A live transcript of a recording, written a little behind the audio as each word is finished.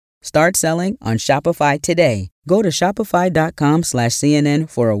Start selling on Shopify today. Go to shopify.com/CNN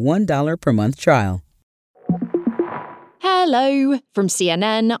for a $1 per month trial. Hello! From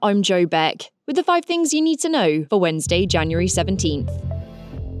CNN, I'm Jo Beck, with the 5 things you need to know for Wednesday, January 17th.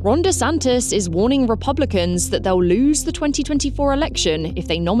 Ron DeSantis is warning Republicans that they'll lose the 2024 election if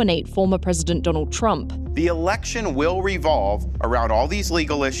they nominate former President Donald Trump. The election will revolve around all these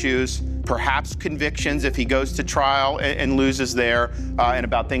legal issues, perhaps convictions if he goes to trial and loses there, and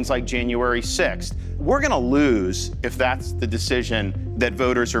about things like January 6th. We're going to lose if that's the decision that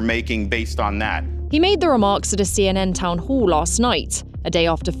voters are making based on that. He made the remarks at a CNN town hall last night, a day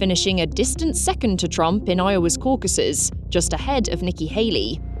after finishing a distant second to Trump in Iowa's caucuses, just ahead of Nikki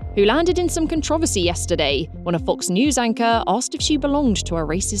Haley, who landed in some controversy yesterday when a Fox News anchor asked if she belonged to a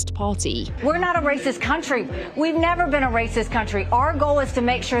racist party. We're not a racist country. We've never been a racist country. Our goal is to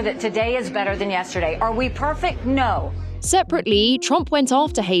make sure that today is better than yesterday. Are we perfect? No. Separately, Trump went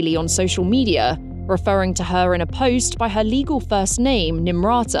after Haley on social media, referring to her in a post by her legal first name,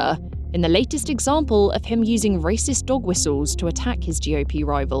 Nimrata, in the latest example of him using racist dog whistles to attack his GOP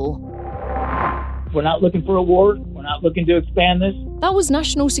rival. We're not looking for a war. We're not looking to expand this. That was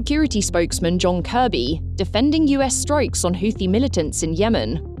National Security Spokesman John Kirby defending US strikes on Houthi militants in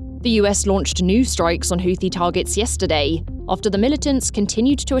Yemen. The US launched new strikes on Houthi targets yesterday after the militants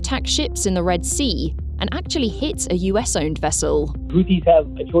continued to attack ships in the Red Sea and actually hit a US-owned vessel. Houthis have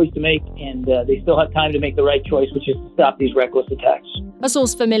a choice to make, and they still have time to make the right choice, which is to stop these reckless attacks. A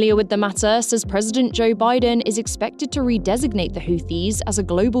source familiar with the matter says President Joe Biden is expected to redesignate the Houthis as a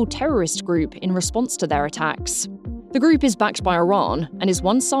global terrorist group in response to their attacks. The group is backed by Iran and is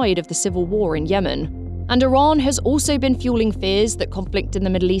one side of the civil war in Yemen. And Iran has also been fueling fears that conflict in the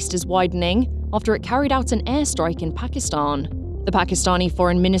Middle East is widening after it carried out an airstrike in Pakistan. The Pakistani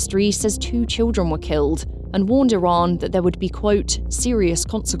Foreign Ministry says 2 children were killed and warned Iran that there would be, quote, serious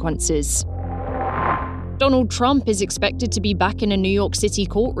consequences. Donald Trump is expected to be back in a New York City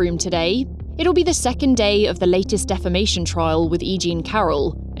courtroom today. It'll be the second day of the latest defamation trial with E. Jean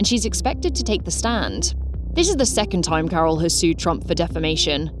Carroll, and she's expected to take the stand. This is the second time Carroll has sued Trump for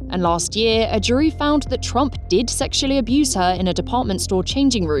defamation, and last year, a jury found that Trump did sexually abuse her in a department store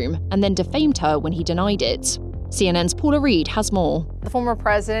changing room and then defamed her when he denied it. CNN's Paula Reed has more. The former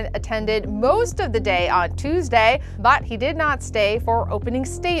president attended most of the day on Tuesday, but he did not stay for opening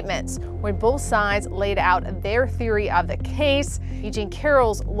statements when both sides laid out their theory of the case. Eugene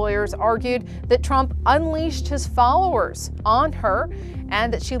Carroll's lawyers argued that Trump unleashed his followers on her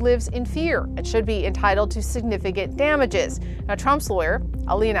and that she lives in fear and should be entitled to significant damages. Now, Trump's lawyer,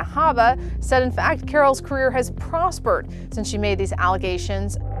 Alina Habba, said in fact Carroll's career has prospered since she made these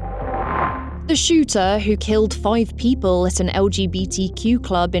allegations. The shooter, who killed 5 people at an LGBTQ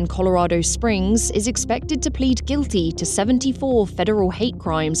club in Colorado Springs, is expected to plead guilty to 74 federal hate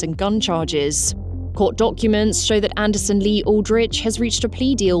crimes and gun charges. Court documents show that Anderson Lee Aldrich has reached a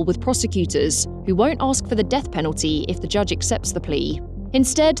plea deal with prosecutors, who won't ask for the death penalty if the judge accepts the plea.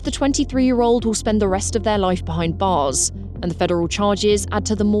 Instead, the 23-year-old will spend the rest of their life behind bars, and the federal charges add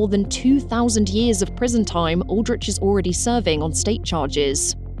to the more than 2,000 years of prison time Aldrich is already serving on state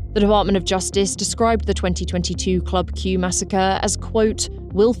charges. The Department of Justice described the 2022 Club Q massacre as, quote,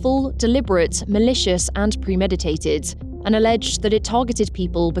 willful, deliberate, malicious, and premeditated, and alleged that it targeted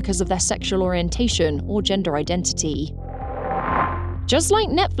people because of their sexual orientation or gender identity. Just like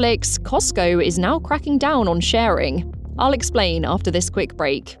Netflix, Costco is now cracking down on sharing. I'll explain after this quick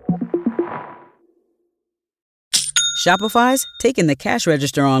break. Shopify's taken the cash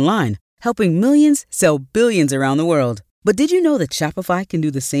register online, helping millions sell billions around the world. But did you know that Shopify can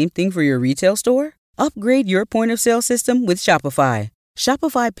do the same thing for your retail store? Upgrade your point-of-sale system with Shopify.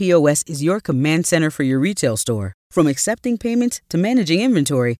 Shopify POS is your command center for your retail store. From accepting payments to managing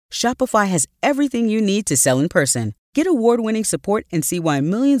inventory, Shopify has everything you need to sell in person. Get award-winning support and see why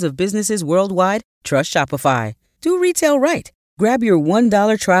millions of businesses worldwide trust Shopify. Do retail right. Grab your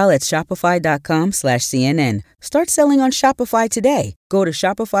 $1 trial at shopify.com/CNN. Start selling on Shopify today. Go to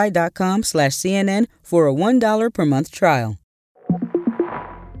shopify.com/CNN for a $1 per month trial.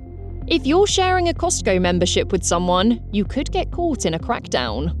 If you're sharing a Costco membership with someone, you could get caught in a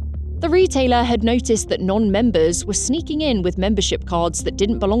crackdown. The retailer had noticed that non-members were sneaking in with membership cards that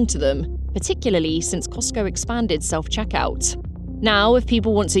didn't belong to them, particularly since Costco expanded self-checkout. Now, if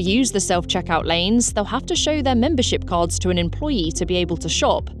people want to use the self-checkout lanes, they'll have to show their membership cards to an employee to be able to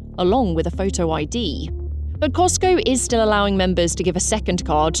shop, along with a photo ID. But Costco is still allowing members to give a second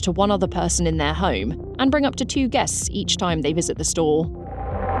card to one other person in their home, and bring up to 2 guests each time they visit the store.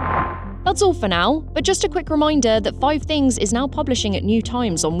 That's all for now, but just a quick reminder that 5 Things is now publishing at new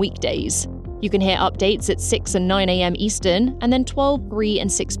times on weekdays. You can hear updates at 6 and 9 a.m. Eastern, and then 12, 3,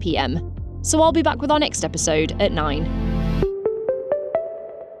 and 6 p.m. So I'll be back with our next episode at 9.